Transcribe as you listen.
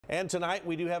And tonight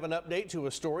we do have an update to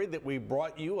a story that we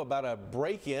brought you about a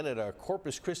break-in at a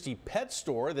Corpus Christi pet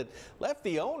store that left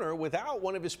the owner without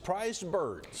one of his prized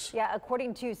birds. Yeah,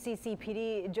 according to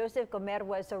CCPD, Joseph Gomer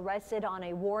was arrested on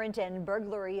a warrant and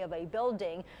burglary of a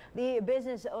building. The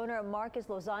business owner Marcus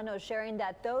Lozano sharing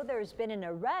that though there's been an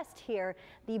arrest here,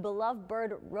 the beloved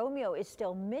bird Romeo is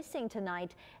still missing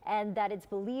tonight, and that it's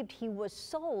believed he was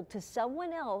sold to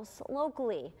someone else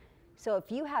locally. So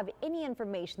if you have any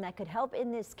information that could help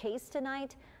in this case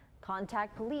tonight,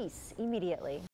 contact police immediately.